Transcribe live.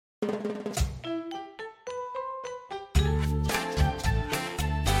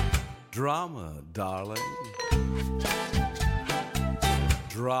Drama, darling.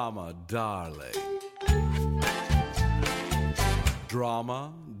 Drama, darling.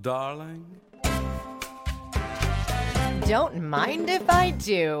 Drama, darling. Don't mind if I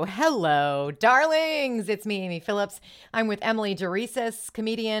do. Hello, darlings. It's me, Amy Phillips. I'm with Emily DeRisis,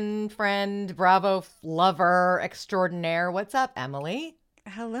 comedian, friend, Bravo lover extraordinaire. What's up, Emily?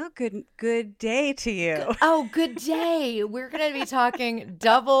 Hello, good day to you. Oh, good day. We're going to be talking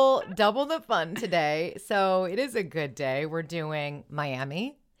double the fun today. So it is a good day. We're doing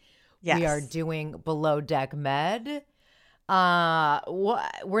Miami. Yes. We are doing Below Deck Med.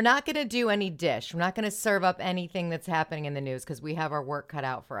 We're not going to do any dish. We're not going to serve up anything that's happening in the news because we have our work cut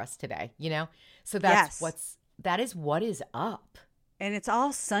out for us today, you know? So that is what is up. And it's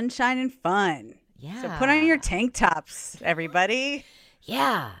all sunshine and fun. Yeah. So put on your tank tops, everybody.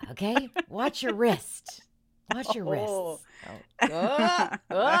 Yeah. Okay. Watch your wrist. Watch your wrists.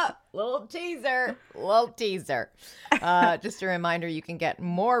 Little teaser. Just a reminder, you can get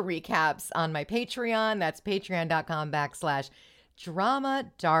more recaps on my Patreon. That's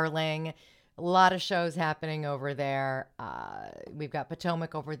patreon.com/drama darling. A lot of shows happening over there. We've got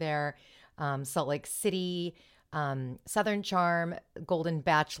Potomac over there, Salt Lake City, Southern Charm, Golden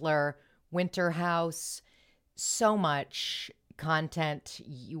Bachelor, Winter House. So much content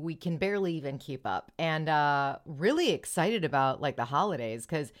we can barely even keep up, and really excited about like the holidays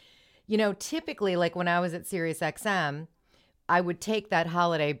because, you know, typically like when I was at SiriusXM, I would take that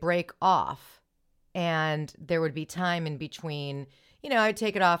holiday break off and there would be time in between. You know, I'd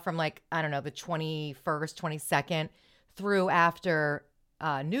take it off from like, I don't know, the 21st, 22nd through after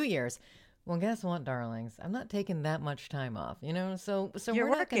New Year's. Well, guess what, darlings? I'm not taking that much time off, you know, so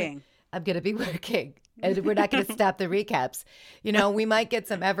You're we're working. I'm going to be working, and we're not going to stop the recaps. You know, we might get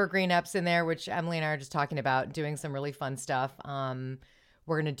some evergreen eps in there, which Emily and I are just talking about, doing some really fun stuff. We're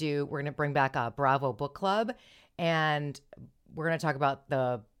going to bring back a Bravo book club, and we're going to talk about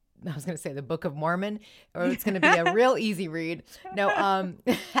the Book of Mormon, or it's going to be a real easy read. No,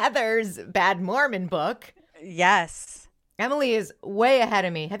 Heather's Bad Mormon book. Yes. Emily is way ahead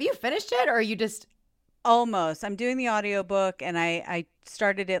of me. Have you finished it, or are you just... Almost. I'm doing the audiobook, and I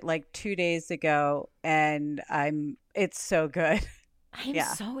started it like 2 days ago, and it's so good. I'm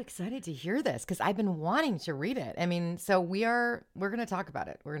so excited to hear this because I've been wanting to read it. I mean, so we're going to talk about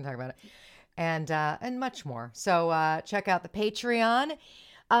it. We're going to talk about it and much more. So check out the Patreon.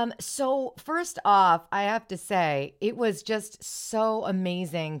 So first off, I have to say it was just so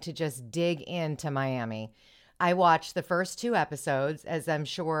amazing to just dig into Miami. I watched the first 2 episodes, as I'm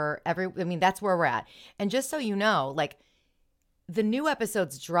sure that's where we're at. And just so you know, like the new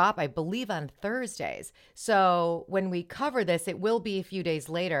episodes drop, I believe, on Thursdays. So when we cover this, it will be a few days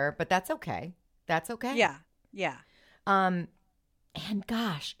later, but that's okay. That's okay. Yeah. Yeah. And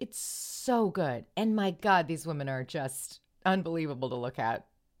gosh, it's so good. And my God, these women are just unbelievable to look at.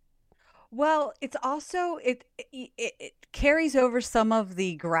 Well, it's also it carries over some of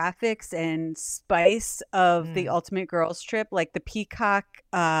the graphics and spice of the Ultimate Girls Trip, like the peacock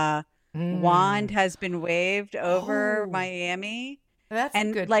wand has been waved over Miami. That's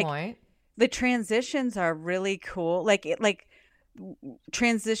a good point. The transitions are really cool, like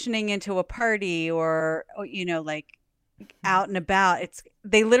transitioning into a party or you know, like out and about.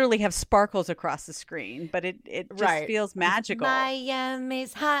 They literally have sparkles across the screen, but it just feels magical.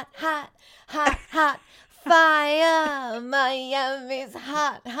 Miami's hot, hot, hot, hot fire. Miami's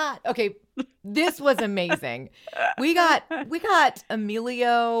hot, hot. Okay, this was amazing. We got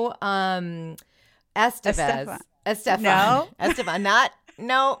Emilio Estevez. Esteban.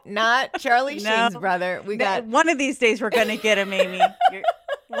 Not Charlie Sheen's brother. We got one of these days we're gonna get him, Amy.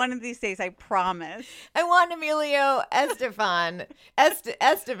 One of these days, I promise. I want Emilio Estevez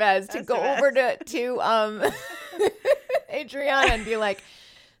to go over to Adriana and be like,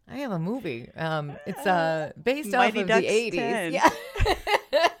 I have a movie. It's based off of the 80s. 10. Yeah.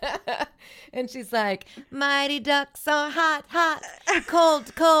 And she's like, Mighty Ducks are hot, hot,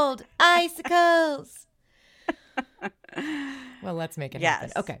 cold, cold, icicles. Well, let's make it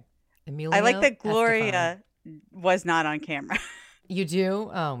happen. Okay. Emilio I like that Gloria Estefan was not on camera. You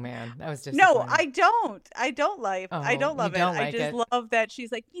do? Oh man, that was just no. I don't love it. I like just love that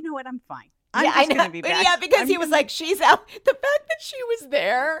she's like, you know what? I'm fine. I'm just gonna be back. Yeah, because he was like, she's out. The fact that she was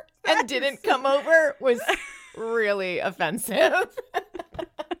there and didn't come over was really offensive.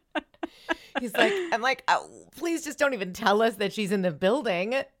 He's like, I'm like, oh, please just don't even tell us that she's in the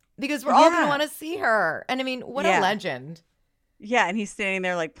building because we're all gonna want to see her. And I mean, what a legend. Yeah, and he's standing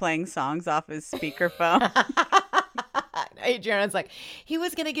there like playing songs off his speakerphone. Adriana's like, he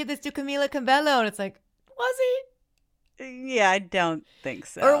was going to give this to Camila Cabello. And it's like, was he? Yeah, I don't think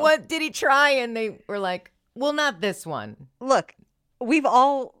so. Or what, did he try? And they were like, well, not this one. Look,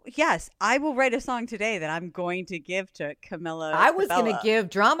 yes, I will write a song today that I'm going to give to Camila I was going to Cabello. give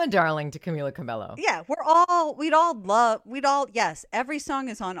Drama Darling to Camila Cabello. Yeah, yes, every song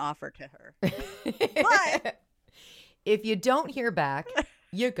is on offer to her. But if you don't hear back,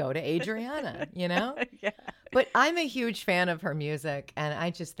 you go to Adriana, you know? Yeah. But I'm a huge fan of her music, and I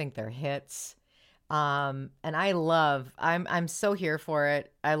just think they're hits. And I'm so here for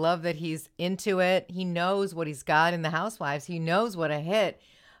it. I love that he's into it. He knows what he's got in the Housewives. He knows what a hit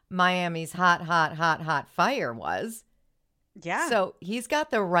Miami's Hot, Hot, Hot, Hot Fire was. Yeah. So he's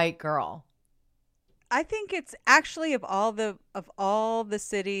got the right girl. I think it's actually of all the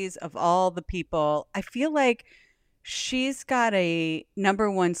cities, of all the people, I feel like she's got a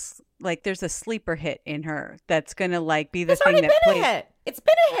number one, like there's a sleeper hit in her that's going to like be the It's thing already that been plays. a hit. It's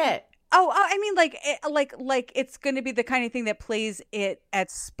been a hit. Oh, I mean, like it's going to be the kind of thing that plays it at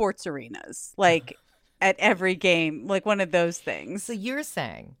sports arenas, like at every game, like one of those things. So you're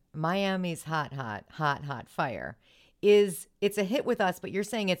saying Miami's Hot, Hot, Hot, Hot Fire it's a hit with us, but you're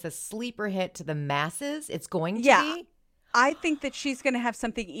saying it's a sleeper hit to the masses? It's going to be? I think that she's going to have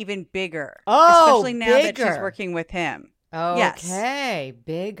something even bigger. Oh, especially now that she's bigger. working with him. Okay,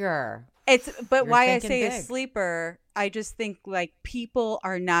 bigger. But You're why I thinking say a big. sleeper, I just think like people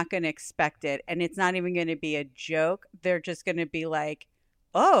are not going to expect it, and it's not even going to be a joke. They're just going to be like,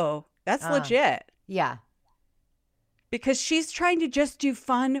 "Oh, that's legit." Yeah. Because she's trying to just do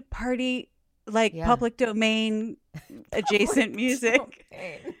fun party, like public domain adjacent music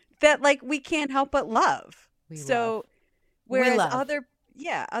that like we can't help but love. Whereas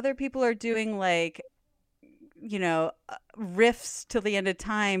other people are doing like, you know, riffs till the end of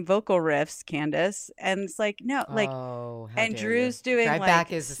time, vocal riffs, Candace, and it's like no, like, and Drew's doing Drive like,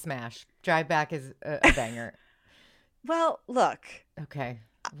 Back is a smash. Drive Back is a banger. Well, look, Okay.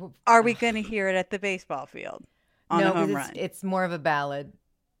 are we going to hear it at the baseball field on a home run? It's more of a ballad.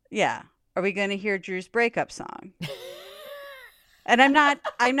 Yeah. Are we going to hear Drew's breakup song? And I'm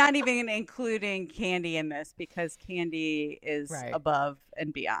not even including Candy in this because Candy is above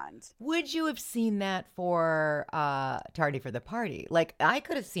and beyond. Would you have seen that for Tardy for the Party? Like, I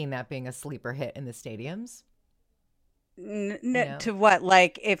could have seen that being a sleeper hit in the stadiums. To what?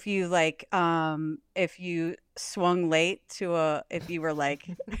 Like if you swung late to if you were like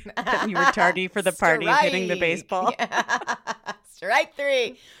you were tardy for the party of hitting the baseball. Yeah. Strike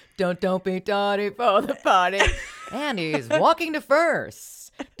three. Don't be tardy for the party. And he's walking to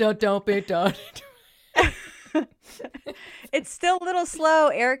first. Don't be tardy. It's still a little slow,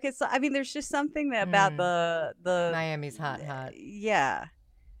 Eric. I mean, there's just something about the Miami's Hot, Hot. Yeah.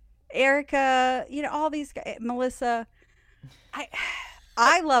 Erica, you know, all these guys, Melissa.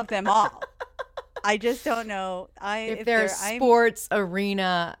 I love them all. I just don't know if they're sports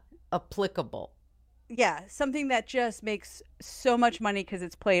arena applicable. Yeah, something that just makes so much money because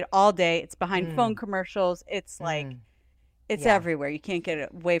it's played all day. It's behind phone commercials. It's like it's everywhere. You can't get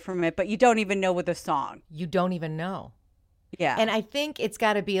away from it, but you don't even know with the song. You don't even know. Yeah. And I think it's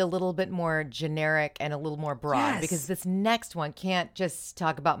got to be a little bit more generic and a little more broad because this next one can't just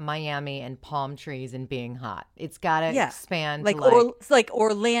talk about Miami and palm trees and being hot. It's got to expand. Like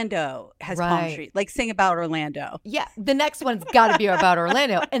Orlando has palm trees. Like sing about Orlando. Yeah. The next one's got to be about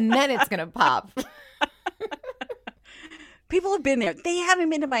Orlando and then it's going to pop. People have been there. They haven't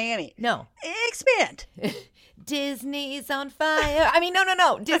been to Miami. No. Expand. Disney's on fire. I mean,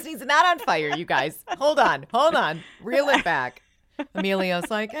 no. Disney's not on fire, you guys. Hold on. Reel it back. Emilio's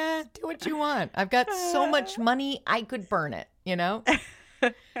like, do what you want. I've got so much money, I could burn it, you know?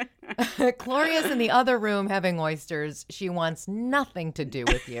 Gloria's in the other room having oysters. She wants nothing to do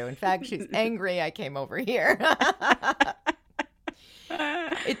with you. In fact, she's angry I came over here.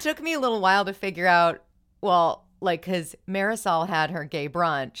 It took me a little while to figure out, because Marisol had her gay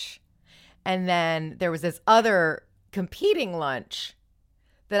brunch. And then there was this other competing lunch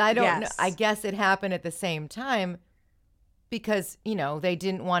that I don't know. I guess it happened at the same time because, you know, they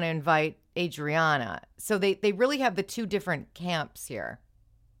didn't want to invite Adriana. So they really have the two different camps here.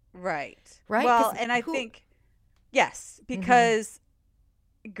 Right. Well, and I think, yes, because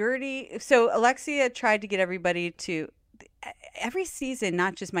Gertie, so Alexia tried to get everybody to, every season,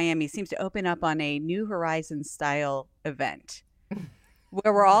 not just Miami, seems to open up on a New Horizons style event.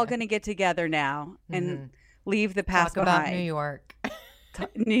 Where we're all going to get together now and leave the past behind. Talk about New York.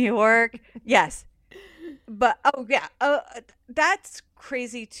 New York, yes. But, that's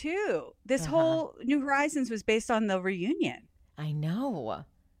crazy too. This whole New Horizons was based on the reunion. I know.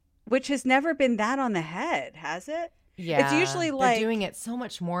 Which has never been that on the head, has it? Yeah, It's usually they're like doing it so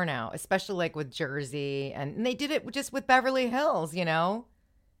much more now, especially like with Jersey, and they did it just with Beverly Hills. yeah,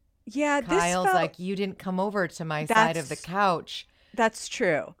 this Kyle's felt like, you didn't come over to my side of the couch. that's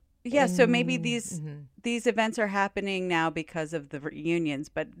true. Yeah, so maybe And these events are happening now because of the reunions,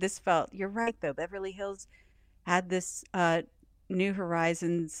 but this felt you're right though. Beverly Hills had this New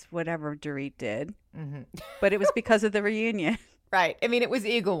Horizons whatever Dorit did, but it was because of the reunion. right. I mean, it was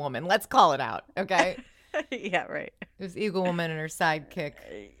Eagle Woman. Let's call it out, okay? Yeah, right. It was Eagle Woman and her sidekick,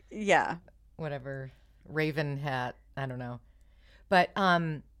 Yeah. whatever, Raven hat. I don't know. But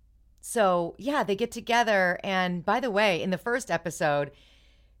so yeah, they get together, and by the way, in the first episode,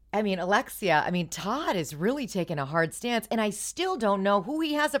 I mean, Todd is really taking a hard stance, and I still don't know who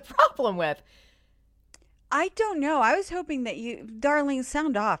he has a problem with. I don't know. I was hoping that you, darling,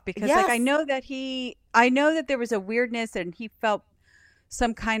 sound off because Yes. like I know that there was a weirdness and he felt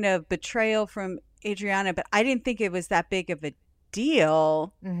some kind of betrayal from Adriana, but I didn't think it was that big of a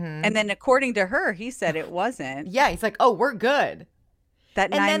deal. And then according to her, he said it wasn't. Yeah, he's like, oh, we're good.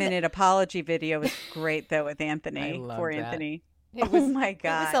 That And then- 9-minute apology video was great though with Anthony. I love Poor that. Anthony. It was, Oh my It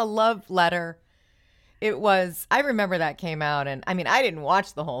God. was a love letter. I remember that came out, and I mean, I didn't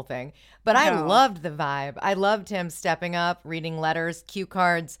watch the whole thing, but I No. loved the vibe. I loved him stepping up, reading letters, cue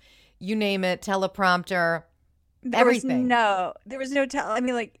cards, you name it, teleprompter, everything. There was no tell. I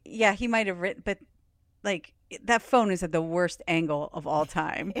mean, like, yeah, he might have written, but like that phone is at the worst angle of all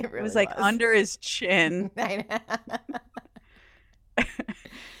time. It It really was like was. under his chin. I know.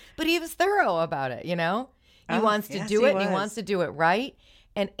 But he was thorough about it, He Oh, wants to yes, do he it, and he was. wants to do it right.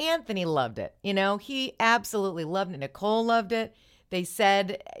 And Anthony loved it. He absolutely loved it. Nicole loved it. They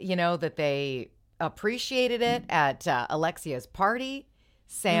said, that they appreciated it at Alexia's party,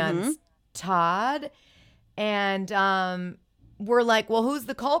 sans Todd. And we're like, well, who's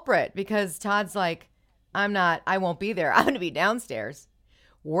the culprit? Because Todd's like, I won't be there. I'm going to be downstairs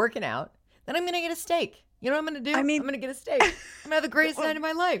working out. Then I'm going to get a steak. You know what I'm going to do? I mean- I'm going to get a steak. I'm going to have the greatest night of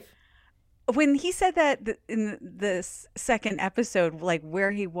my life. When he said that in this second episode, like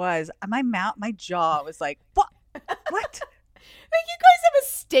where he was, my jaw was like, what? What? Like, you guys have a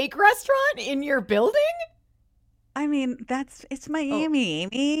steak restaurant in your building? I mean, it's Miami,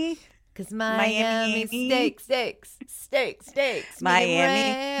 Amy. Because Miami Amy. steaks.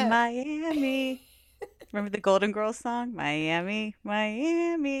 Miami, Miami. Remember the Golden Girls song? Miami,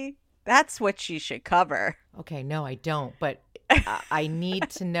 Miami. That's what she should cover. Okay, no, I don't. But I need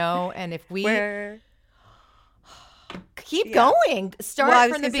to know. And if we keep going, start Well, I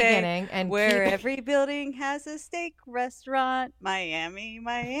was from the gonna say, beginning and where keep... every building has a steak restaurant. Miami,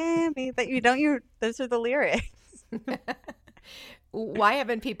 Miami. But those are the lyrics. Why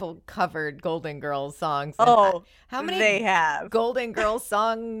haven't people covered Golden Girls songs? And Oh, how many they have. Golden Girls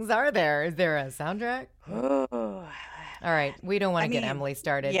songs are there? Is there a soundtrack? Oh, All right, we don't want I to get mean, Emily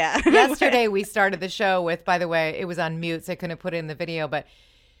started. yeah. Yesterday we started the show with, by the way, it was on mute, so I couldn't put it in the video, but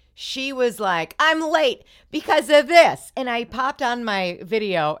she was like, I'm late because of this. And I popped on my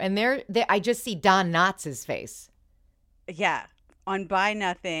video, and I just see Don Knotts' face. yeah. On Buy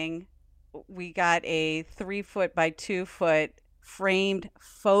Nothing, we got a 3-foot by 2-foot framed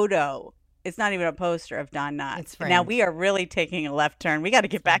photo. It's not even a poster of Don Knotts. It's Now framed. we are really taking a left turn. We got to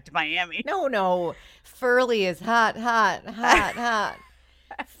get back to Miami. No. Furley is hot.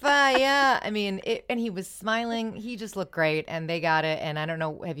 Fire. I mean, and he was smiling. He just looked great, and they got it. And I don't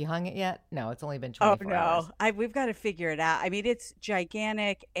know, have you hung it yet? No, it's only been 24 hours. We've got to figure it out. I mean, it's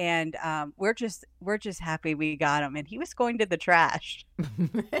gigantic, and we're just happy we got him. And he was going to the trash.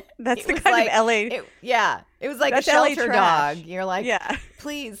 That's It the was kind like- of LA. It was like That's a LA shelter trash. dog. You're like, Yeah.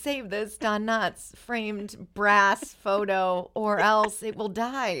 please save this Don Knotts framed brass photo, or else it will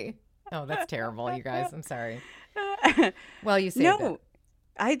die. Oh, that's terrible, you guys. I'm sorry. Well, you saved No, it.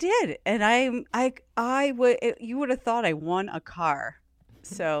 I did, and you would have thought I won a car,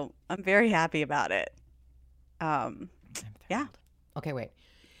 so I'm very happy about it. Yeah. Okay, wait.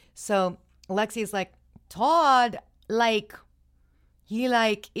 So Alexi's like, Todd, he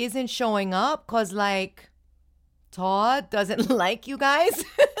isn't showing up because Todd doesn't like you guys.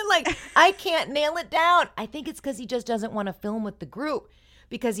 I can't nail it down. I think it's because he just doesn't want to film with the group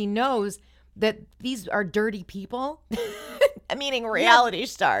because he knows that these are dirty people, meaning reality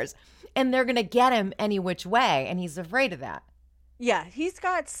stars, and they're going to get him any which way, and he's afraid of that. Yeah, he's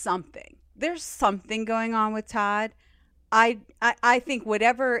got something. There's something going on with Todd. I think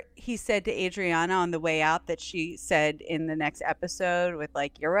whatever he said to Adriana on the way out that she said in the next episode with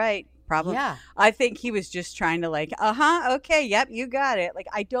you're right, problem. Yeah. I think he was just trying to okay, yep, you got it.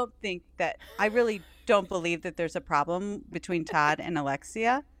 I really don't believe that there's a problem between Todd and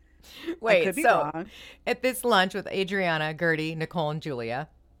Alexia. I Wait, could be so wrong. at this lunch with Adriana, Gertie, Nicole, and Julia,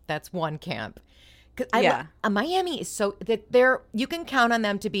 that's one camp. 'Cause Yeah. Miami is so that they're you can count on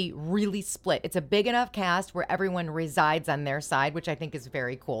them to be really split. It's a big enough cast where everyone resides on their side, which I think is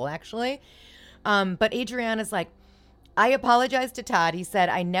very cool, actually. But Adriana's like, I apologized to Todd. He said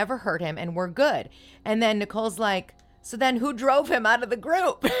I never hurt him, and we're good. And then Nicole's like, so then who drove him out of the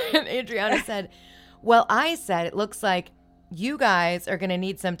group? And Adriana said, well, I said it looks like you guys are going to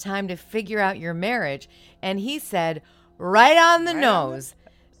need some time to figure out your marriage. And he said, right on the nose.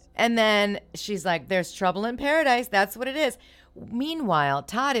 And then she's like, there's trouble in paradise. That's what it is. Meanwhile,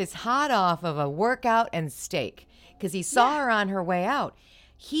 Todd is hot off of a workout and steak because he saw her on her way out.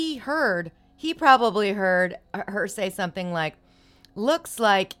 He probably heard her say something like, looks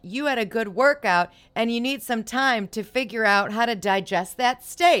like you had a good workout and you need some time to figure out how to digest that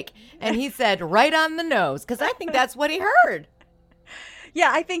steak. And he said, right on the nose, because I think that's what he heard. Yeah,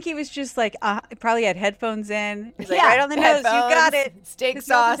 I think he was just like, probably had headphones in. He's like, right on the nose, you got it. Steak His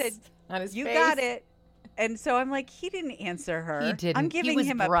sauce nose said, on his you face. got it. And so I'm like, he didn't answer her. He didn't. I'm He giving was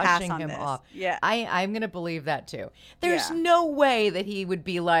him a brushing pass on him this. off. Yeah. I'm going to believe that too. There's Yeah. no way that he would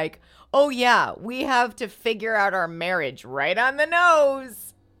be like, oh yeah, we have to figure out our marriage right on the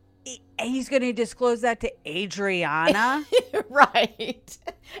nose. And he's going to disclose that to Adriana. Right.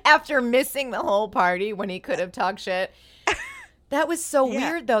 After missing the whole party when he could have talked shit. That was so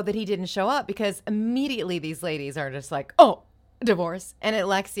weird, though, that he didn't show up because immediately these ladies are just like, oh, divorce. And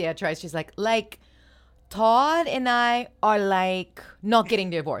Alexia tries, she's like, Todd and I are like not getting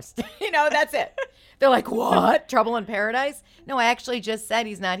divorced. That's it. They're like, what? Trouble in paradise? No, I actually just said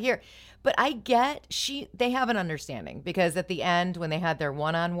he's not here. But I get they have an understanding because at the end when they had their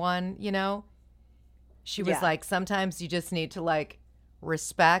one-on-one, she was like, sometimes you just need to like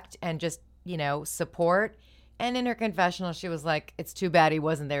respect and just, support. And in her confessional, she was like, it's too bad he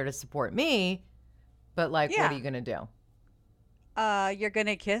wasn't there to support me. But like, what are you going to do? You're going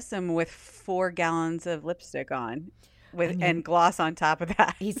to kiss him with 4 gallons of lipstick on and gloss on top of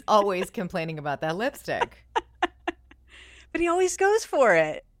that. He's always complaining about that lipstick. But he always goes for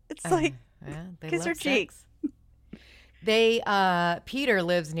it. It's like, kiss her sex. cheeks. Peter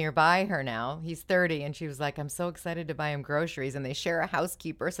lives nearby her now. He's 30. And she was like, I'm so excited to buy him groceries. And they share a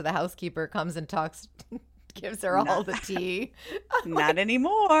housekeeper. So the housekeeper comes and gives her all the tea. Not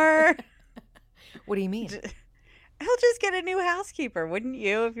anymore. What do you mean? He'll just get a new housekeeper, wouldn't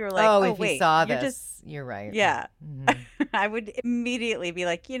you? If you were like, if wait, you saw you're this, you're right. Yeah. Mm-hmm. I would immediately be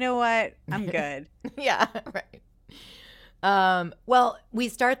like, you know what? I'm good. Yeah, right. Well, we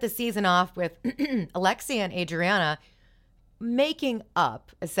start the season off with Alexia and Adriana making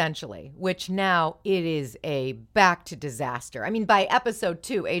up, essentially, which now it is a back to disaster. I mean, by episode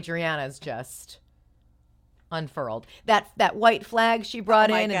 2, Adriana's just unfurled. That white flag she brought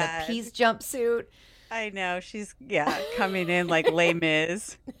in God. and the peace jumpsuit. I know. She's, coming in like Les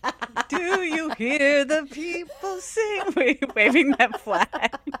Mis. Do you hear the people sing? Waving that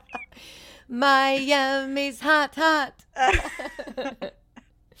flag. Miami's hot, hot.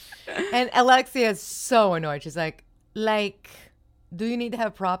 And Alexia is so annoyed. She's like, do you need to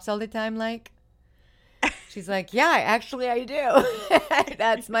have props all the time? Like, she's like, yeah, actually I do.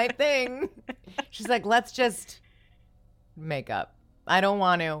 That's my thing. She's like, let's just make up. I don't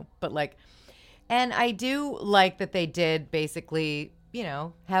want to, but like, and I do like that they did basically,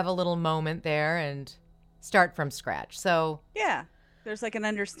 have a little moment there and start from scratch. So yeah, there's like an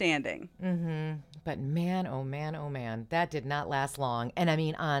understanding. Mm-hmm. But man, oh man, oh man, that did not last long. And I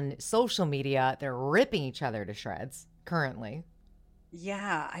mean, on social media, they're ripping each other to shreds currently.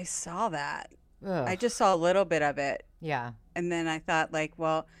 Yeah, I saw that. Ugh. I just saw a little bit of it. Yeah. And then I thought like,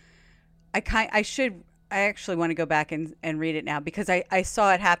 well, I actually want to go back and read it now because I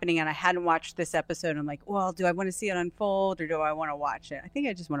saw it happening and I hadn't watched this episode. I'm like, well, do I want to see it unfold or do I want to watch it? I think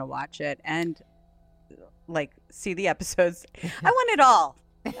I just want to watch it and like see the episodes. I want it all.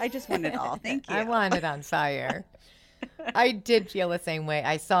 I just want it all. Thank you. I want it on fire. I did feel the same way.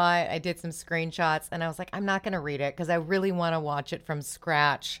 I saw it. I did some screenshots and I was like, I'm not going to read it because I really want to watch it from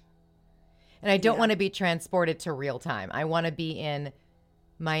scratch. And I don't want to be transported to real time. I want to be in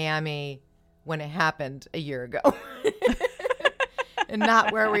Miami when it happened a year ago and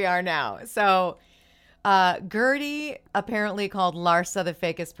not where we are now. So Gertie apparently called Larsa the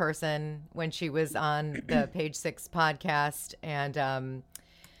fakest person when she was on the Page 6 podcast. And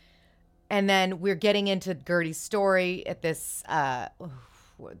then we're getting into Gertie's story at this, I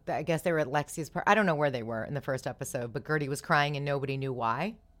guess they were at Lexi's part. I don't know where they were in the first episode, but Gertie was crying and nobody knew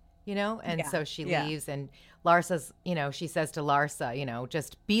why, and so she leaves and Larsa's, she says to Larsa,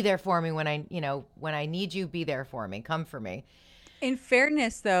 just be there for me when I need you, be there for me, come for me. In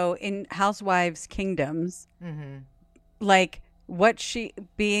fairness, though, in Housewives Kingdoms, Mm-hmm. like what she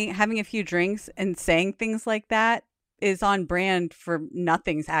being having a few drinks and saying things like that is on brand for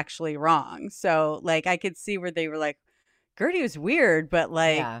nothing's actually wrong. So like I could see where they were like, Gertie was weird, but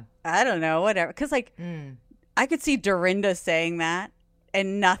like Yeah. I don't know, whatever. Because like Mm. I could see Dorinda saying that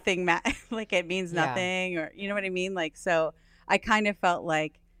and nothing like it means Yeah. nothing, or you know what I mean? Like so I kind of felt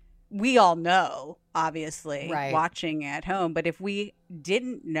like we all know, obviously, Right. watching at home, but if we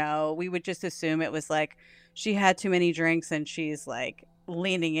didn't know, we would just assume it was like she had too many drinks and she's like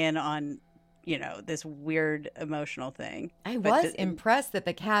leaning in on, this weird emotional thing. I But was impressed that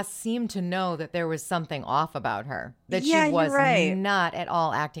the cast seemed to know that there was something off about her, that she yeah, you're was right. not at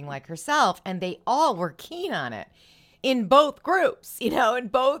all acting like herself. And they all were keen on it in both groups, in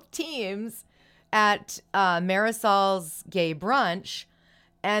both teams at Marisol's gay brunch.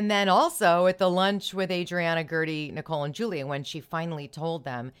 And then also at the lunch with Adriana, Gertie, Nicole, and Julia, when she finally told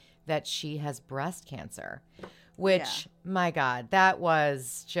them that she has breast cancer, which, my God, that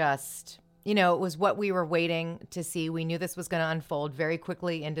was just, it was what we were waiting to see. We knew this was going to unfold very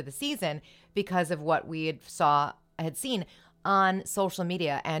quickly into the season because of what we had seen on social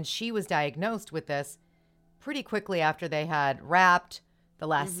media. And she was diagnosed with this pretty quickly after they had wrapped the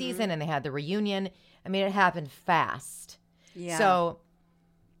last season and they had the reunion. I mean, it happened fast. Yeah. So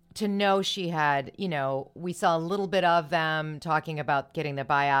to know she had, we saw a little bit of them talking about getting the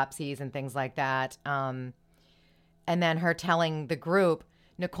biopsies and things like that. And then her telling the group,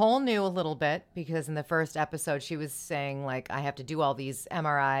 Nicole knew a little bit because in the first episode she was saying like, I have to do all these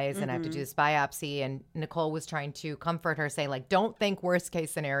MRIs and I have to do this biopsy. And Nicole was trying to comfort her, saying like, don't think worst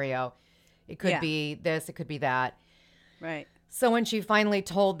case scenario. It could be this, it could be that. Right. So when she finally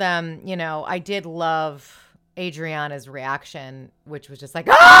told them, I did love Adriana's reaction, which was just like,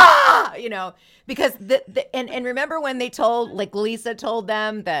 because and remember when they told, like Lisa told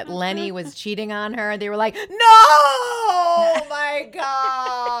them that Lenny was cheating on her, they were like, no, my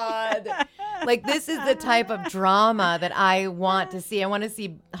God. Like, this is the type of drama that I want to see. I want to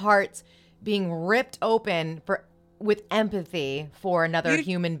see hearts being ripped open with empathy for another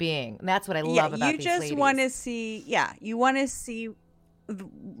human being. And that's what I love about these ladies. You just want to see, you want to see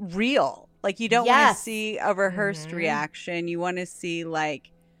real. Like, you don't want to see a rehearsed reaction. You want to see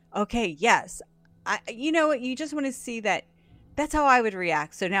like, okay, yes. You know what? You just want to see that. That's how I would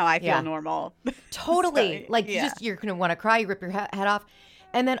react. So now I feel normal. Totally. So, you're going to want to cry, you rip your head off.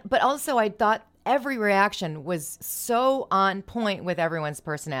 And then, but also I thought every reaction was so on point with everyone's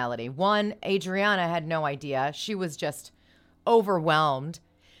personality. One, Adriana had no idea. She was just overwhelmed.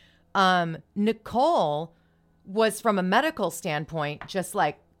 Nicole was, from a medical standpoint, just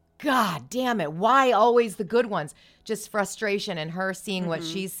like, God damn it. Why always the good ones? Just frustration and her seeing what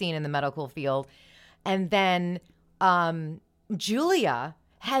she's seen in the medical field. And then Julia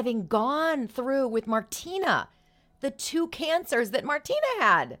having gone through with Martina, the 2 cancers that Martina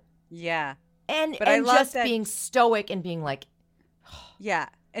had. Yeah. And just being stoic and being like, yeah.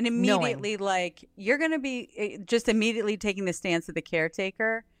 And immediately, like, you're going to be just immediately taking the stance of the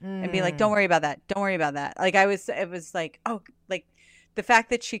caretaker and be like, don't worry about that. Don't worry about that. Like, it was like, oh, like, the fact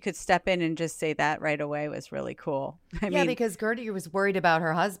that she could step in and just say that right away was really cool. I mean, because Gertie was worried about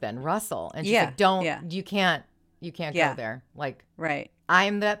her husband, Russell. And she's like, you can't go there. Like, right.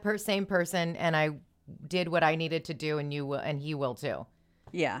 I'm that same person and I did what I needed to do and he will too.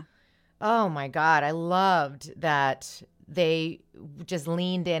 Yeah. Oh my God. I loved that they just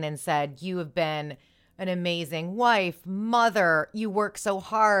leaned in and said, you have been an amazing wife, mother, you work so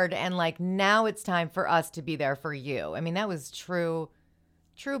hard. And like, now it's time for us to be there for you. I mean, that was true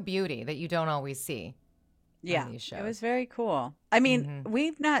beauty that you don't always see. Yeah, it was very cool. I mean,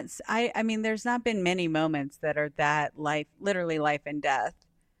 I mean, there's not been many moments that are that literally life and death.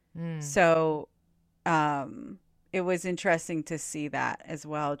 So, it was interesting to see that as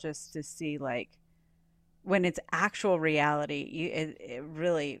well, just to see like when it's actual reality, it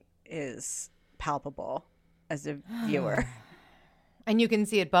really is palpable as a viewer. And you can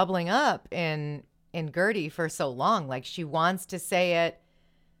see it bubbling up in Gertie for so long. Like, she wants to say it.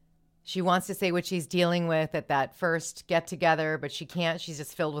 She wants to say what she's dealing with at that first get together, but she can't. She's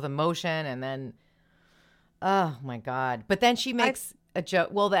just filled with emotion. And then, oh my God. But then she makes a joke.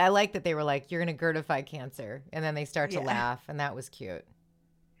 Well, I like that they were like, you're going to Gertify cancer. And then they start to laugh. And that was cute.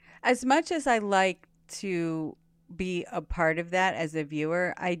 As much as I like to be a part of that as a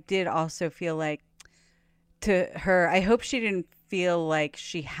viewer, I did also feel like, to her, I hope she didn't feel like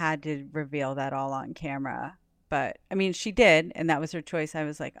she had to reveal that all on camera. But I mean, she did, and that was her choice. I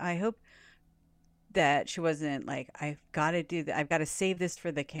was like, I hope that she wasn't like, I've got to do that. I've got to save this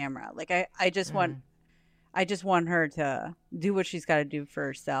for the camera. Like, I just want, I just want her to do what she's got to do for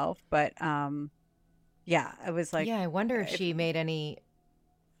herself. But yeah, I was like, Yeah, I wonder if she made any.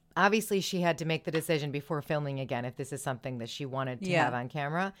 Obviously, she had to make the decision before filming again if this is something that she wanted to have on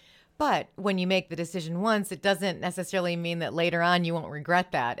camera. But when you make the decision once, it doesn't necessarily mean that later on you won't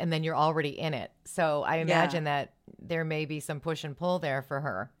regret that, and then you're already in it. So I imagine that there may be some push and pull there for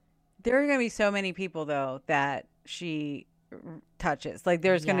her. There are going to be so many people, though, that she touches. Like,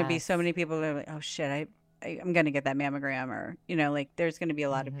 there's going to be so many people that are like, oh, shit, I'm going to get that mammogram. Or, like, there's going to be a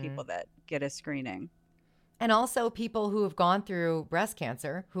lot of people that get a screening. And also people who have gone through breast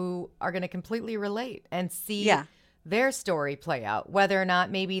cancer who are going to completely relate and see their story play out, whether or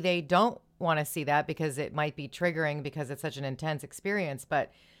not maybe they don't want to see that because it might be triggering because it's such an intense experience,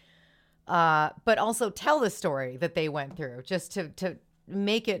 but also tell the story that they went through just to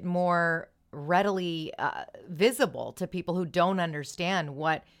make it more readily visible to people who don't understand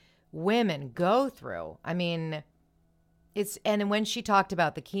what women go through. I mean, and when she talked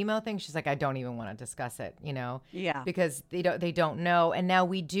about the chemo thing, she's like, I don't even want to discuss it, Yeah. because they don't know. And now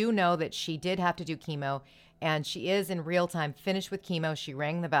we do know that she did have to do chemo, and she is in real time finished with chemo. She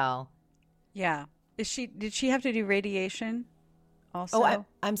rang the bell. Yeah. Did she have to do radiation also? Oh,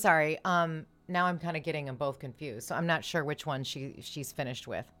 I'm sorry. Now I'm kind of getting them both confused. So I'm not sure which one she's finished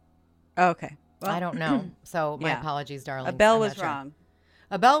with. Okay. Well, I don't know. So my apologies, darling. A bell was wrong.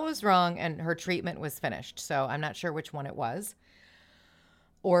 A bell was wrong, and her treatment was finished. So I'm not sure which one it was,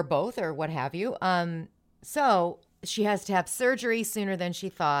 or both, or what have you. So she has to have surgery sooner than she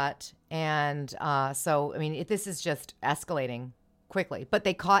thought, and so I mean, this is just escalating quickly. But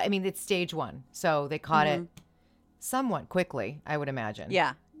they caught. I mean, it's stage 1, so they caught it somewhat quickly, I would imagine.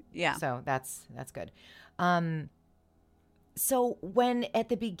 Yeah, yeah. So that's good. So when at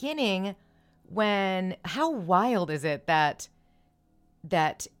the beginning, how wild is it that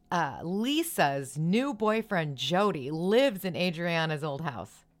Lisa's new boyfriend, Jody, lives in Adriana's old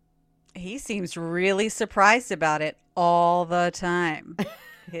house? He seems really surprised about it all the time.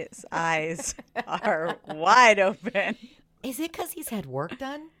 His eyes are wide open. Is it because he's had work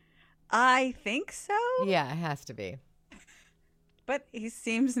done? I think so. Yeah, it has to be. But he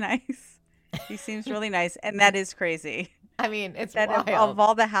seems nice. He seems really nice. And that is crazy. I mean, it's that wild. Of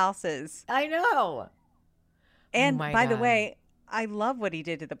all the houses. I know. And by the way, I love what he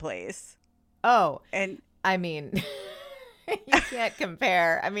did to the place. Oh, and I mean, you can't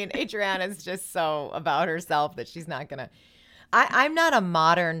compare. I mean, Adriana's just so about herself that she's not gonna. I'm not a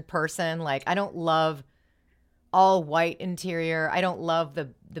modern person. Like, I don't love all white interior. I don't love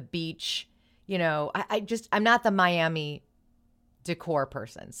the beach. I'm not the Miami decor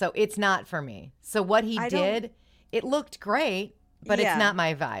person. So it's not for me. So what he did, it looked great, but it's not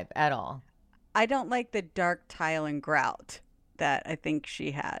my vibe at all. I don't like the dark tile and grout that I think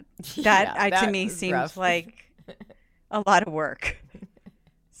she had. That to me seems rough. Like a lot of work.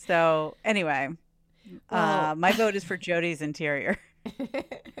 So anyway, my vote is for Jody's interior.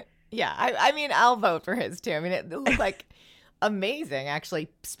 Yeah, I mean, I'll vote for his too. I mean, it looked like amazing, actually.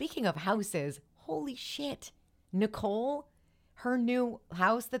 Speaking of houses, holy shit. Nicole, her new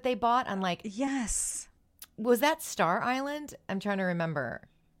house that they bought on Yes. Was that Star Island? I'm trying to remember.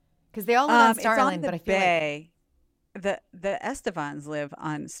 Because they all live on Star Island, but I feel like the Estevans live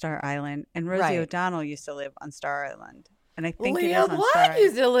on Star Island, and Rosie O'Donnell used to live on Star Island. And I think Leah Black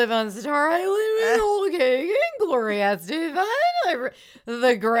used to live on Star Island with old King and Gloria Estefan,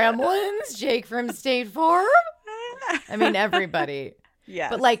 the Gremlins, Jake from State Farm. I mean, everybody. Yeah.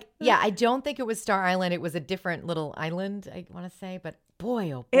 But I don't think it was Star Island. It was a different little island, I want to say. But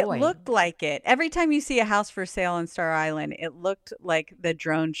boy, oh boy. It looked like it. Every time you see a house for sale on Star Island, it looked like the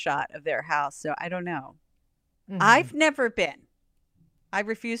drone shot of their house. So I don't know. Mm-hmm. I've never been. I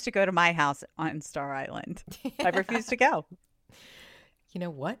refuse to go to my house on Star Island. I refuse to go. You know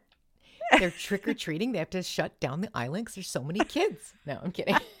what? They're trick-or-treating. They have to shut down the island because there's so many kids. No, I'm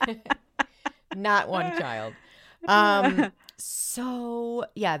kidding. Not one child. So,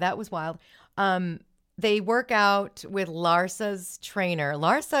 yeah, that was wild. They work out with Larsa's trainer.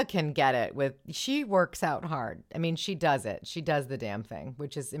 Larsa can get it. She works out hard. I mean, she does it. She does the damn thing,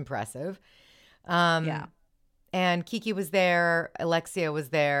 which is impressive. Yeah. And Kiki was there, Alexia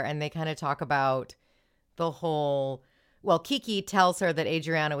was there, and they kind of talk about the whole. Well, Kiki tells her that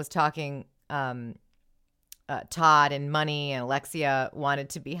Adriana was talking Todd and money, and Alexia wanted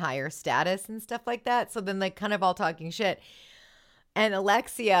to be higher status and stuff like that. So then they kind of all talking shit. And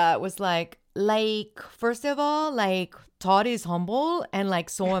Alexia was like, first of all, Todd is humble, and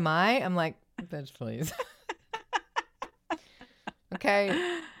so am I. I'm like, bitch, please.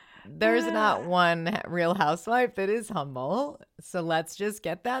 Okay. there's not one Real Housewife that is humble. So let's just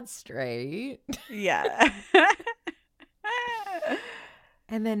get that straight. Yeah.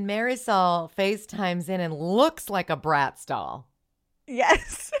 And then Marisol FaceTimes in and looks like a Bratz doll.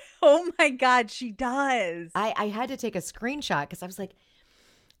 Yes. Oh my God, she does. I had to take a screenshot because I was like,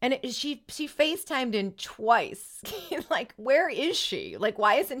 and she FaceTimed in twice. Like, where is she? Like,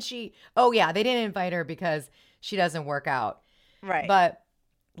 why isn't she? Oh, yeah, they didn't invite her because she doesn't work out. Right. But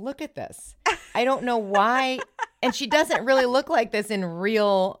look at this. I don't know why. And she doesn't really look like this in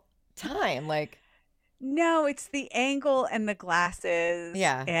real time. Like, no, it's the angle and the glasses.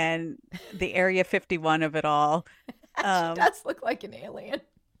 Yeah. And the Area 51 of it all. she does look like an alien.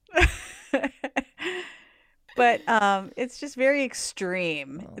 But it's just very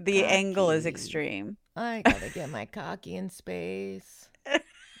extreme. Oh, the angle is cocky. extreme. I gotta get my cocky in space.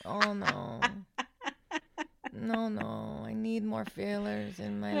 Oh no. No. I need more fillers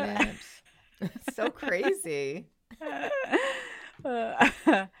in my lips. So crazy.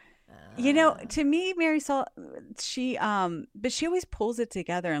 You know, to me, Marisol, but she always pulls it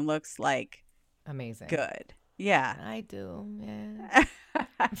together and looks like amazing. Good. Yeah. I do. Yeah.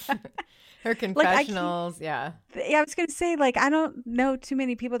 Her confessionals, yeah. Yeah, I was going to say, like, I don't know too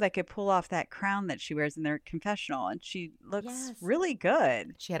many people that could pull off that crown that she wears in their confessional, and she looks really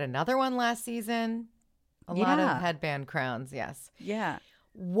good. She had another one last season. A lot of headband crowns, yes. Yeah.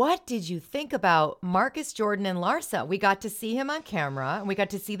 What did you think about Marcus Jordan and Larsa? We got to see him on camera, and we got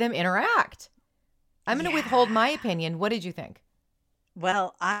to see them interact. I'm going to withhold my opinion. What did you think?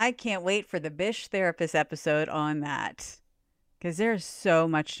 Well, I can't wait for the Bish therapist episode on that. Because there's so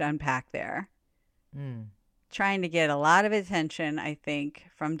much to unpack there. Trying to get a lot of attention, I think,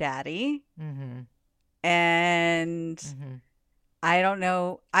 from Daddy. Mm-hmm. And I don't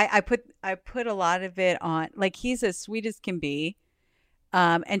know. I put a lot of it on. Like, he's as sweet as can be.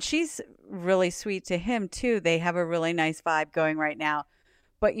 And she's really sweet to him, too. They have a really nice vibe going right now.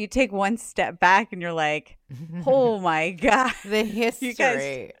 But you take one step back and you're like, oh my God. The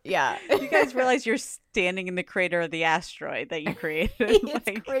history. You guys realize you're standing in the crater of the asteroid that you created.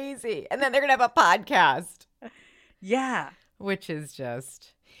 It's crazy. And then they're going to have a podcast. Yeah. Which is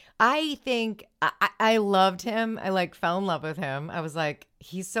just, I think, I loved him. I fell in love with him. I was like,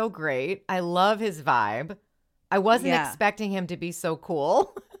 he's so great. I love his vibe. I wasn't expecting him to be so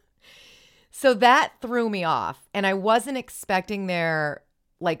cool. So that threw me off. And I wasn't expecting their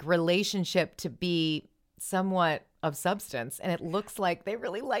relationship to be somewhat of substance, and it looks like they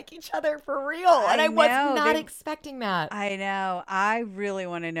really like each other for real. And I was not expecting that. I know. I really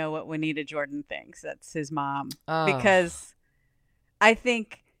want to know what Juanita Jordan thinks. That's his mom. Because I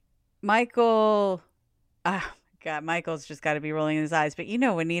think Michael, Michael's just got to be rolling his eyes. But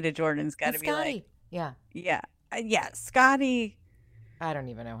Juanita Jordan's got to be Scotty. Yeah. Scotty. I don't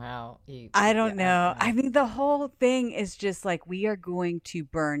even know how. I don't know. I mean, the whole thing is just like, we are going to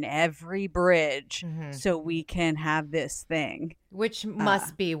burn every bridge so we can have this thing. Which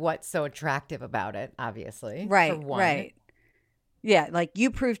must be what's so attractive about it, obviously. Right, for one. right. Yeah, like, you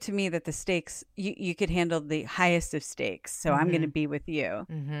proved to me that the stakes, you could handle the highest of stakes. So I'm going to be with you.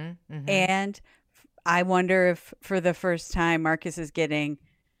 And I wonder if for the first time, Marcus is getting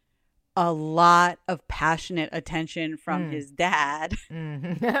a lot of passionate attention from his dad.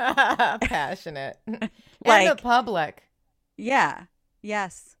 Passionate. And the public. Yeah.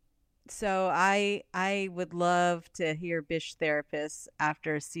 Yes. So I would love to hear Bish therapists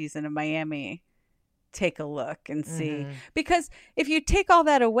after a season of Miami take a look and see. Because if you take all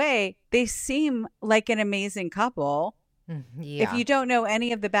that away, they seem like an amazing couple. Yeah. If you don't know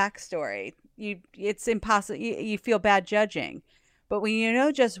any of the backstory, it's impossible. You feel bad judging. But when you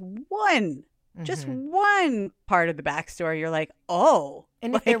know just one part of the backstory, you're like, oh.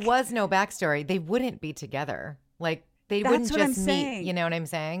 And if there was no backstory, they wouldn't be together. Like, they wouldn't just meet. You know what I'm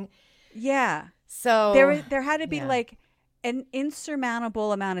saying? Yeah. So there had to be an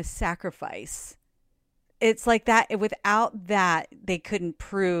insurmountable amount of sacrifice. It's like that. Without that, they couldn't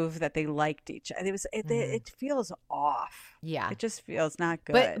prove that they liked each other. It feels off. Yeah. It just feels not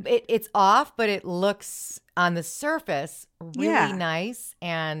good. But it's off, but it looks on the surface really nice.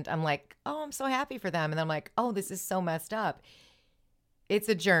 And I'm like, oh, I'm so happy for them. And then I'm like, oh, this is so messed up. It's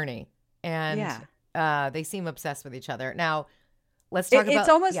a journey. And they seem obsessed with each other. Now, let's talk about... It's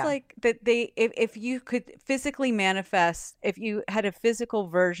almost like that if you could physically manifest, if you had a physical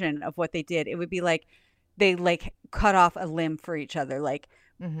version of what they did, it would be like they cut off a limb for each other. Like,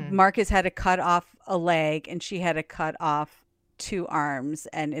 Marcus had to cut off a leg and she had to cut off 2 arms.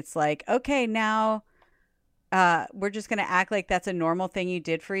 And it's like, okay, now we're just going to act like that's a normal thing you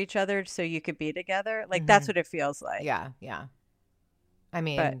did for each other so you could be together. Like, that's what it feels like. Yeah. I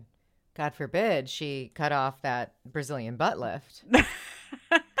mean, God forbid she cut off that Brazilian butt lift.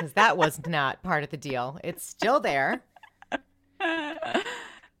 Because that was not part of the deal. It's still there.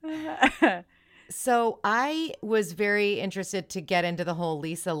 So I was very interested to get into the whole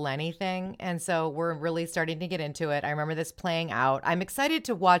Lisa Lenny thing. And so we're really starting to get into it. I remember this playing out. I'm excited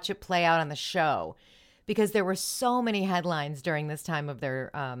to watch it play out on the show because there were so many headlines during this time of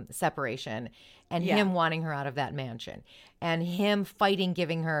their separation and him wanting her out of that mansion and him fighting,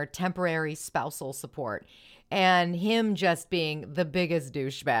 giving her temporary spousal support and him just being the biggest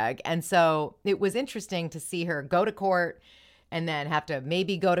douchebag. And so it was interesting to see her go to court and then have to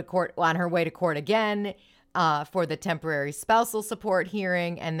maybe go to court on her way to court again for the temporary spousal support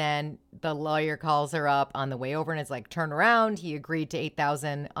hearing. And then the lawyer calls her up on the way over and is like, turn around. He agreed to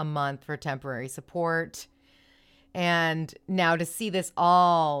 $8,000 a month for temporary support. And now to see this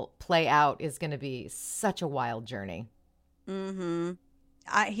all play out is going to be such a wild journey. Mm-hmm.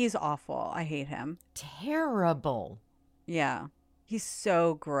 He's awful. I hate him. Terrible. Yeah. He's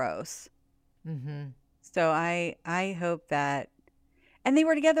so gross. Mm-hmm. So I hope that, and they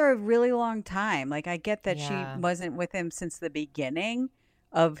were together a really long time. Like I get that she wasn't with him since the beginning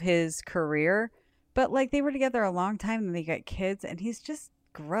of his career, but like they were together a long time and they got kids and he's just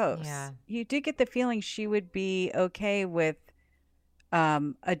gross. Yeah. You did get the feeling she would be okay with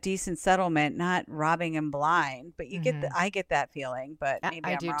a decent settlement, not robbing him blind, but you get I get that feeling, but maybe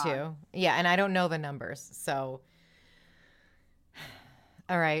I I'm do wrong. too. Yeah. And I don't know the numbers. So,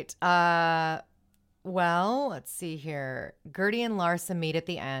 all right. Well, let's see here. Gertie and Larsa meet at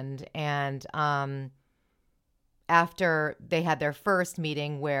the end, and after they had their first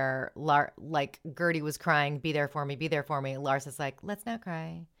meeting where Gertie was crying, be there for me, Larsa's like, let's not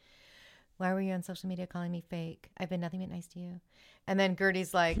cry. Why were you on social media calling me fake? I've been nothing but nice to you. And then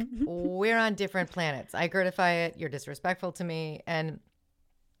Gertie's like, we're on different planets. I certify it. You're disrespectful to me. And,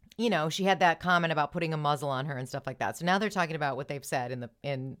 you know, she had that comment about putting a muzzle on her and stuff like that. So now they're talking about what they've said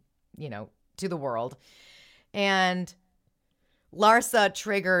to the world. And Larsa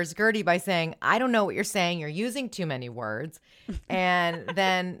triggers Gertie by saying, I don't know what you're saying. You're using too many words. And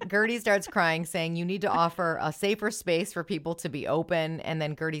then Gertie starts crying, saying, you need to offer a safer space for people to be open. And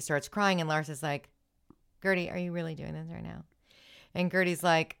then Gertie starts crying. And Larsa's like, Gertie, are you really doing this right now? And Gertie's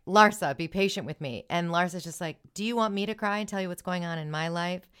like, Larsa, be patient with me. And Larsa's just like, do you want me to cry and tell you what's going on in my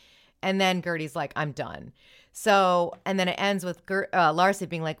life? And then Gertie's like, I'm done. So, and then it ends with Larsa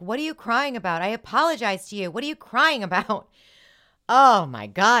being like, what are you crying about? I apologize to you. What are you crying about? Oh my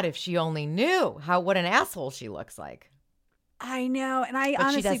God, if she only knew what an asshole she looks like. I know. And I But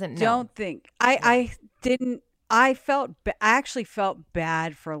honestly she doesn't know. don't think, I actually felt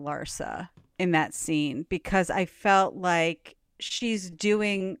bad for Larsa in that scene because I felt like she's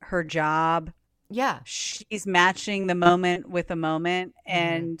doing her job. Yeah. She's matching the moment with a moment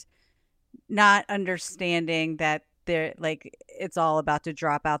and not understanding that they're like, it's all about to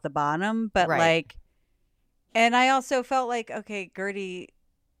drop out the bottom. But like, and I also felt like, okay, Gertie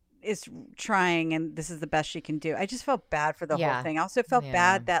is trying and this is the best she can do. I just felt bad for the whole thing. I also felt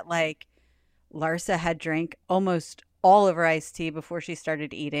bad that like Larsa had drank almost all of her iced tea before she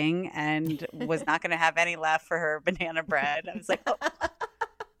started eating and was not going to have any left for her banana bread. I was like, oh,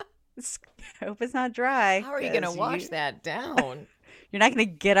 I hope it's not dry. How are you going to wash that down? You're not going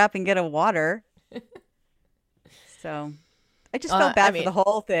to get up and get a water. So I just felt bad for the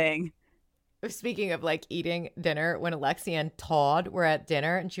whole thing. Speaking of like eating dinner, when Alexia and Todd were at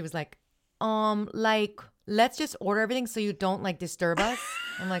dinner and she was like, let's just order everything so you don't like disturb us.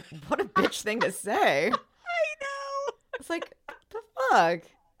 I'm like, what a bitch thing to say. I know. It's like, what the fuck?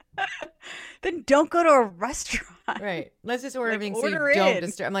 Then don't go to a restaurant. Right. Let's just order everything so order you don't in.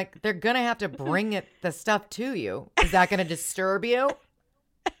 disturb. I'm like, they're going to have to bring the stuff to you. Is that going to disturb you?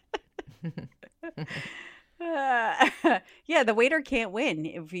 Yeah, the waiter can't win.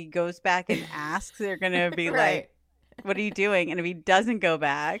 If he goes back and asks, they're going to be like, what are you doing? And if he doesn't go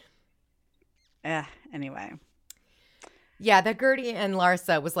back, anyway. Yeah, that Gertie and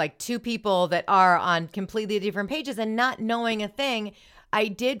Larsa was like two people that are on completely different pages and not knowing a thing. I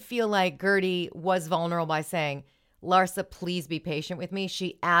did feel like Gertie was vulnerable by saying, Larsa, please be patient with me.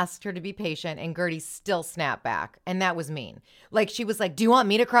 She asked her to be patient and Gertie still snapped back. And that was mean. Like she was like, do you want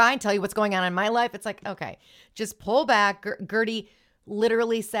me to cry and tell you what's going on in my life? It's like, okay, just pull back. Gertie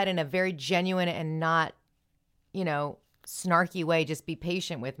literally said in a very genuine and not, snarky way, just be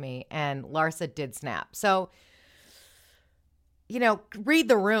patient with me. And Larsa did snap. So, read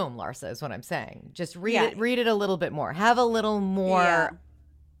the room, Larsa, is what I'm saying. Just read it a little bit more. Have a little more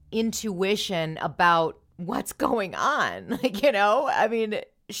intuition about what's going on. I mean,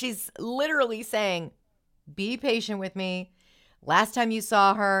 she's literally saying, be patient with me. Last time you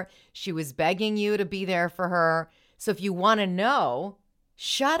saw her, she was begging you to be there for her. So if you want to know,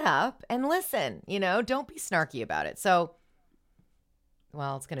 shut up and listen. Don't be snarky about it. So,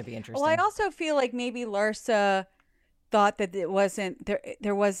 well, it's going to be interesting. Well, I also feel like maybe Larsa thought that it wasn't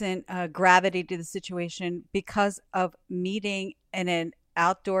there wasn't gravity to the situation because of meeting in an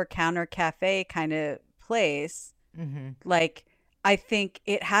outdoor counter cafe kind of place. Mm-hmm. Like, I think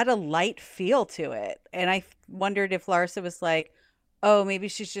it had a light feel to it, and I wondered if Larsa was like, oh, maybe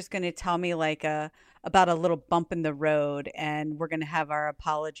she's just going to tell me like about a little bump in the road and we're going to have our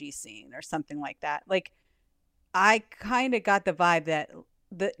apology scene or something like that. Like, I kind of got the vibe that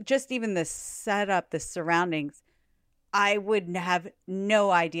just even the setup, the surroundings, I would have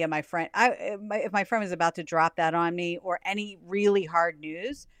no idea if my friend was about to drop that on me or any really hard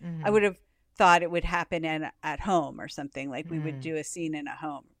news, Mm-hmm. I would have thought it would happen at home or something. Like we would do a scene in a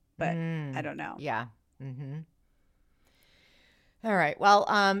home, but I don't know. Yeah. Mm-hmm. All right. Well,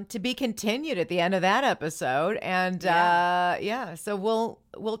 to be continued at the end of that episode. And so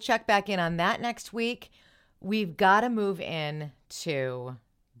we'll check back in on that next week. We've got to move in to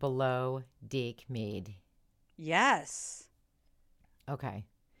Below Deek Mead. Yes. Okay.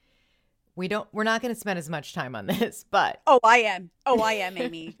 We're not going to spend as much time on this, but Oh, I am,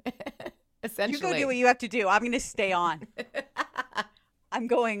 Amy. essentially, You go do what you have to do. I'm going to stay on. I'm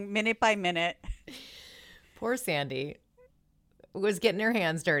going minute by minute. Poor Sandy was getting her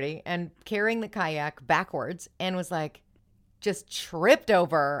hands dirty and carrying the kayak backwards and was like just tripped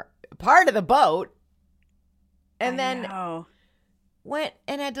over part of the boat and then went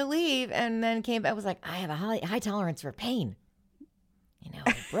and had to leave and then came back. Was like, I have a high tolerance for pain.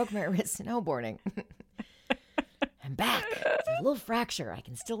 I broke my wrist snowboarding. I'm back. It's a little fracture. I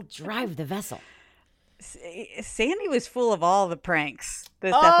can still drive the vessel. Sandy was full of all the pranks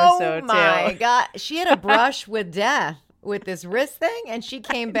this episode, Oh my God. She had a brush with death with this wrist thing, and she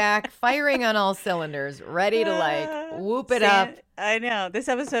came back firing on all cylinders, ready to like whoop it up. I know. This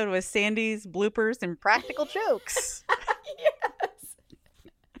episode was Sandy's bloopers and practical jokes. Yes.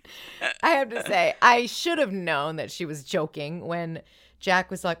 I have to say, I should have known that she was joking when Jack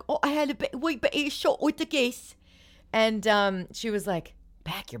was like, oh, I had a bit shot with the geese. And she was like,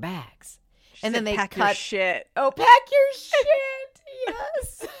 pack your bags. And then they pack cut your shit. Oh, pack your shit.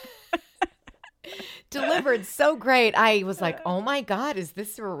 Yes. Delivered so great. I was like, oh my God, is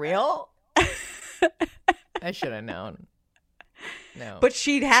this for real? I should have known. No. But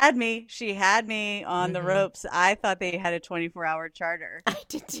she had me on the ropes. I thought they had a 24-hour charter. I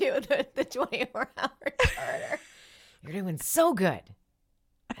did too, the 24-hour charter. You're doing so good.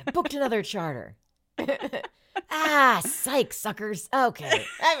 I booked another charter. Psych, suckers. Okay.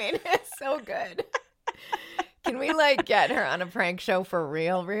 I mean, it's so good. Can we get her on a prank show for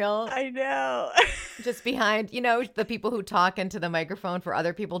real? I know. Just behind, the people who talk into the microphone for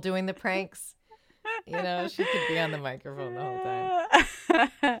other people doing the pranks. She could be on the microphone the whole time.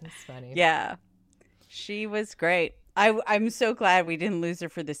 It's funny. Yeah. She was great. I'm so glad we didn't lose her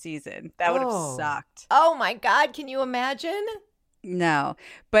for the season. That would have sucked. Oh my God. Can you imagine? No.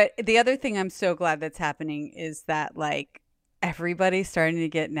 But the other thing I'm so glad that's happening is that everybody's starting to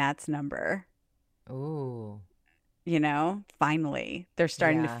get Nat's number. Ooh. Finally. They're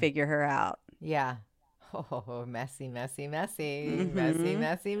starting to figure her out. Yeah. Oh, messy.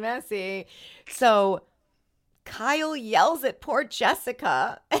 Mm-hmm. Messy. So Kyle yells at poor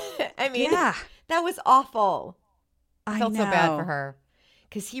Jessica. I mean, that was awful. I felt so bad for her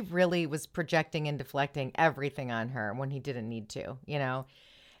because he really was projecting and deflecting everything on her when he didn't need to,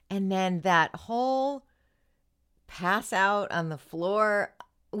 And then that whole pass out on the floor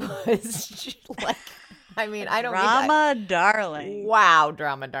was just I mean, I don't drama, darling. Wow,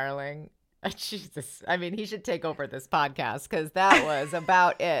 drama, darling. Jesus. I mean, he should take over this podcast because that was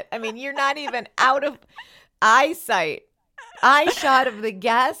about it. I mean, you're not even out of eye shot of the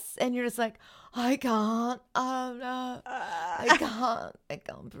guests, and you're just like, I can't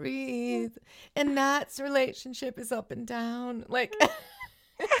breathe. And Nat's relationship is up and down. It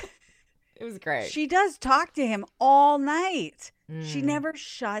was great. She does talk to him all night. She never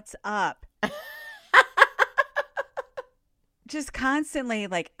shuts up. Just constantly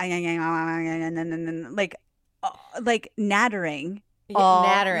nattering all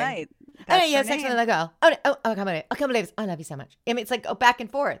night. Yes, actually, let go. Oh, I can't believe this. I love you so much. I mean, it's back and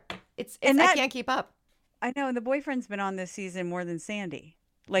forth. I can't keep up. I know, and the boyfriend's been on this season more than Sandy.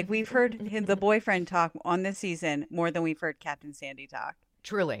 We've heard the boyfriend talk on this season more than we've heard Captain Sandy talk.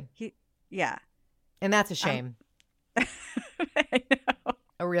 Truly. Yeah. And that's a shame. I know.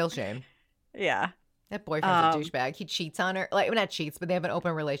 A real shame. Yeah. That boyfriend's a douchebag. He cheats on her. Not cheats, but they have an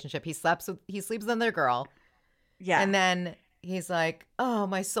open relationship. He sleeps with another girl. Yeah. And then he's like, oh,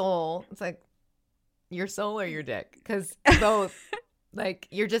 my soul. It's like, your soul or your dick? Because both, like,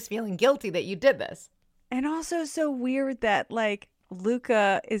 you're just feeling guilty that you did this. And also so weird that like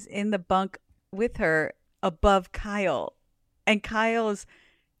Luca is in the bunk with her above Kyle. And Kyle is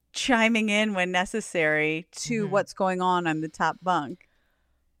chiming in when necessary to what's going on the top bunk.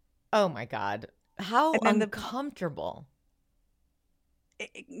 Oh my God. How And then uncomfortable.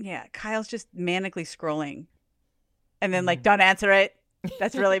 Yeah, Kyle's just manically scrolling. And then like, don't answer it.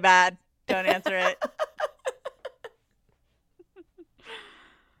 That's really bad. Don't answer it.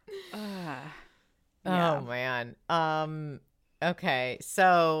 Yeah. Oh man. Okay.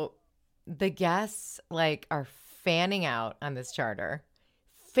 So the guests like are fanning out on this charter.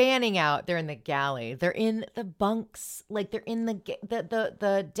 Fanning out. They're in the galley. They're in the bunks. Like they're in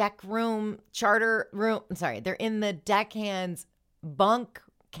the deck room, charter room. I'm sorry. They're in the deckhands bunk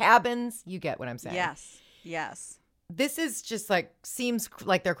cabins. You get what I'm saying? Yes. Yes. This is just like, seems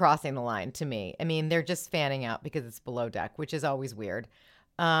like they're crossing the line to me. I mean, they're just fanning out because it's below deck, which is always weird.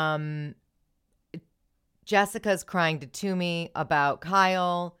 Jessica's crying to Toomey about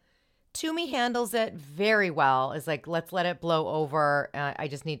Kyle. Toomey handles it very well. Is like, let's let it blow over. I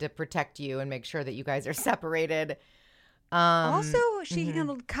just need to protect you and make sure that you guys are separated. Also, she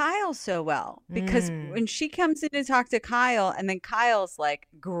handled Kyle so well because when she comes in to talk to Kyle, and then Kyle's like,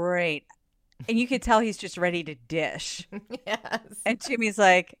 great. And you could tell he's just ready to dish. Yes. And Toomey's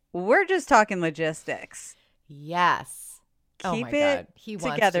like, we're just talking logistics. Yes. Keep my it God. He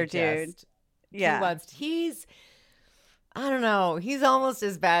together, wants to dude. Yeah. I don't know. He's almost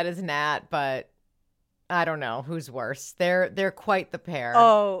as bad as Nat, but I don't know who's worse. They're quite the pair.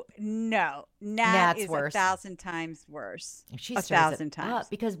 Oh, no. Nat's is worse. 1,000 times worse. She 1,000 up times.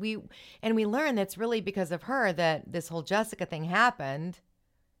 because we learn that's really because of her that this whole Jessica thing happened,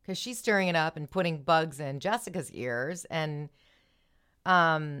 because she's stirring it up and putting bugs in Jessica's ears. And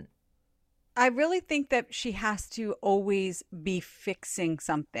I really think that she has to always be fixing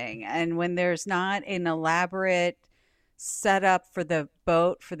something. And when there's not an elaborate setup for the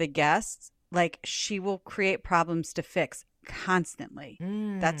boat for the guests, like she will create problems to fix constantly.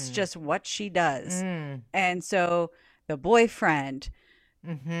 That's just what she does. And so the boyfriend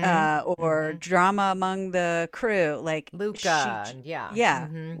or drama among the crew, like Luca,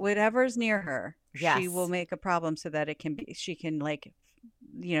 whatever's near her, Yes. she will make a problem so that she can like,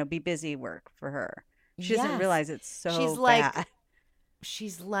 be busy work for her. She doesn't realize it's so bad.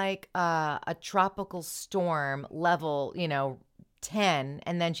 She's like a tropical storm level, 10.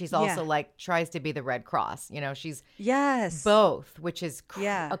 And then she's also like tries to be the Red Cross. She's both, which is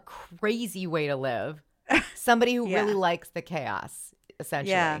a crazy way to live. Somebody who really likes the chaos,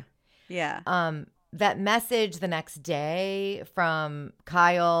 essentially. Yeah. That message the next day from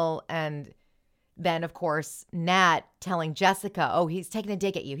Kyle, and then, of course, Nat telling Jessica, oh, he's taking a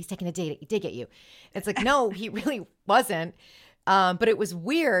dig at you. He's taking a dig at you. It's like, no, he really wasn't. But it was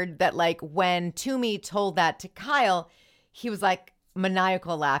weird that, like, when Toomey told that to Kyle, he was like,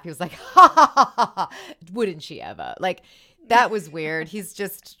 maniacal laugh. He was like, ha, ha, ha, ha, ha. Wouldn't she ever? Like, that was weird. He's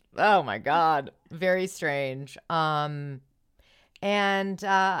just, oh, my God, very strange. And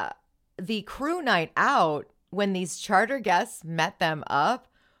the crew night out, when these charter guests met them up,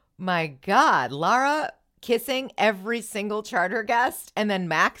 my God, Lara kissing every single charter guest and then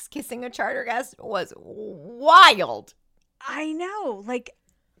Max kissing a charter guest was wild. I know. Like,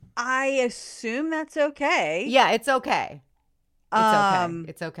 I assume that's okay. Yeah, it's okay.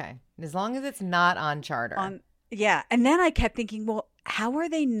 It's okay. As long as it's not on charter. Yeah. And then I kept thinking, well, how are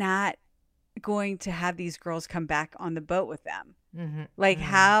they not going to have these girls come back on the boat with them? Like,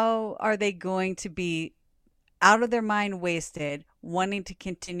 how are they going to be out of their mind wasted, wanting to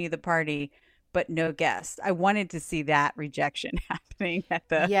continue the party, but no guests? I wanted to see that rejection happening at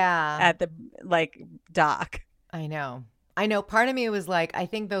the like dock. I know. Part of me was like, I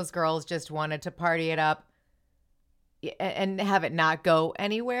think those girls just wanted to party it up and have it not go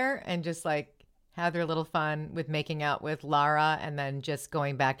anywhere and just like have their little fun with making out with Lara and then just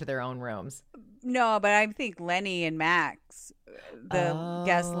going back to their own rooms. No, but I think Lenny and Max, the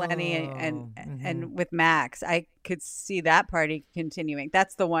guest Lenny and with Max, I could see that party continuing.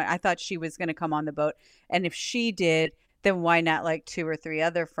 That's the one I thought she was going to come on the boat. And if she did, then why not like 2 or 3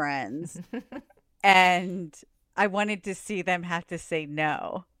 other friends? And I wanted to see them have to say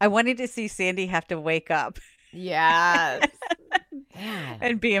no. I wanted to see Sandy have to wake up. Yes.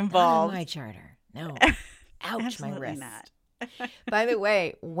 And be involved. Not on my charter. No. Ouch, Absolutely my wrist. Not. By the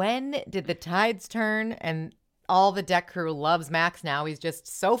way, when did the tides turn and all the deck crew loves Max now? He's just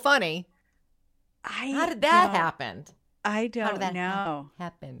so funny. How did that happen? I don't know.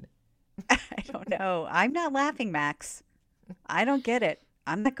 Happen? I don't know. I'm not laughing, Max. I don't get it.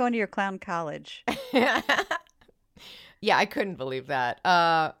 I'm not going to your clown college. Yeah, I couldn't believe that.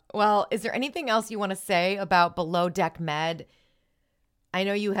 Well, is there anything else you want to say about Below Deck Med? I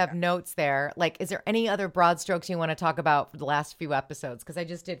know you have notes there. Like, is there any other broad strokes you want to talk about for the last few episodes? Because I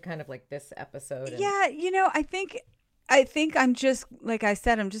just did kind of like this episode. And... Yeah, I think I'm just, like I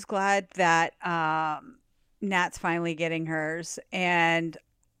said, I'm just glad that Nat's finally getting hers. And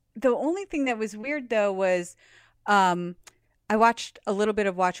the only thing that was weird though was I watched a little bit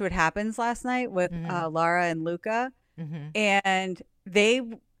of Watch What Happens last night with Lara and Luca. And they,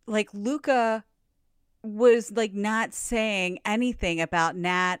 like, Luca was like not saying anything about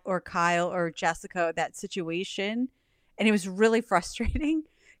Nat or Kyle or Jessica, that situation. And it was really frustrating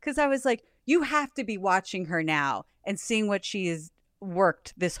because I was like, you have to be watching her now and seeing what she has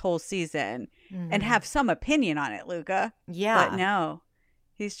worked this whole season and have some opinion on it, Luca. Yeah. But no,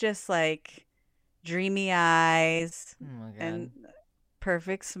 he's just like dreamy eyes and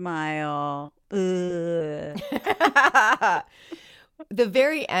perfect smile. Ugh. The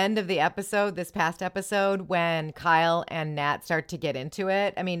very end of the episode, this past episode, when Kyle and Nat start to get into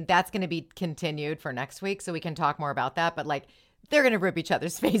it, I mean, that's going to be continued for next week, so we can talk more about that. But, like, they're going to rip each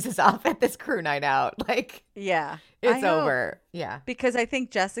other's faces off at this crew night out. Like, yeah, it's over. Yeah. Because I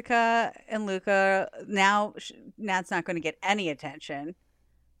think Jessica and Luca, now Nat's not going to get any attention.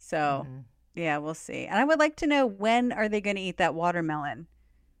 So, yeah, we'll see. And I would like to know, when are they going to eat that watermelon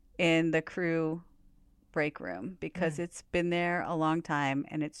in the crew break room, because it's been there a long time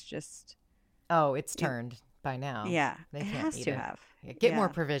and it's just it's turned by now. Yeah, they it can't has eat to it. have. Yeah, get more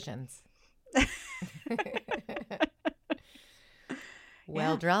provisions.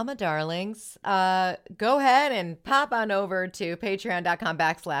 Well, drama darlings, go ahead and pop on over to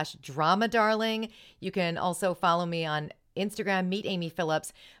patreon.com/drama darling. You can also follow me on Instagram, Meet Amy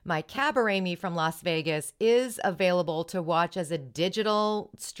Phillips. My Cabaret Me from Las Vegas is available to watch as a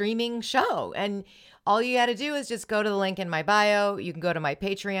digital streaming show. And all you got to do is just go to the link in my bio. You can go to my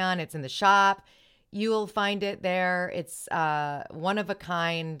Patreon. It's in the shop. You'll find it there. It's one of a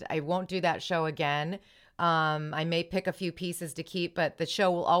kind. I won't do that show again. I may pick a few pieces to keep, but the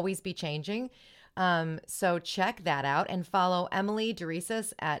show will always be changing. So check that out and follow Emily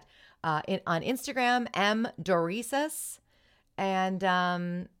Dorisas on Instagram, mdorisas. And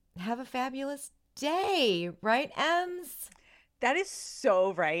have a fabulous day, right, Ems? That is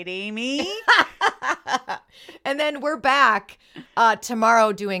so right, Amy. And then we're back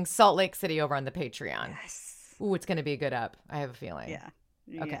tomorrow doing Salt Lake City over on the Patreon. Yes. Ooh, it's going to be a good up. I have a feeling. Yeah.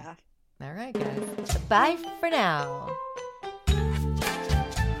 Okay. Yeah. All right, guys. Bye for now.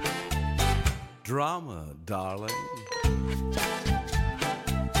 Drama, darling.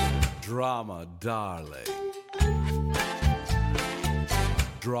 Drama, darling.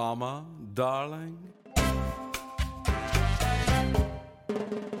 Drama, darling.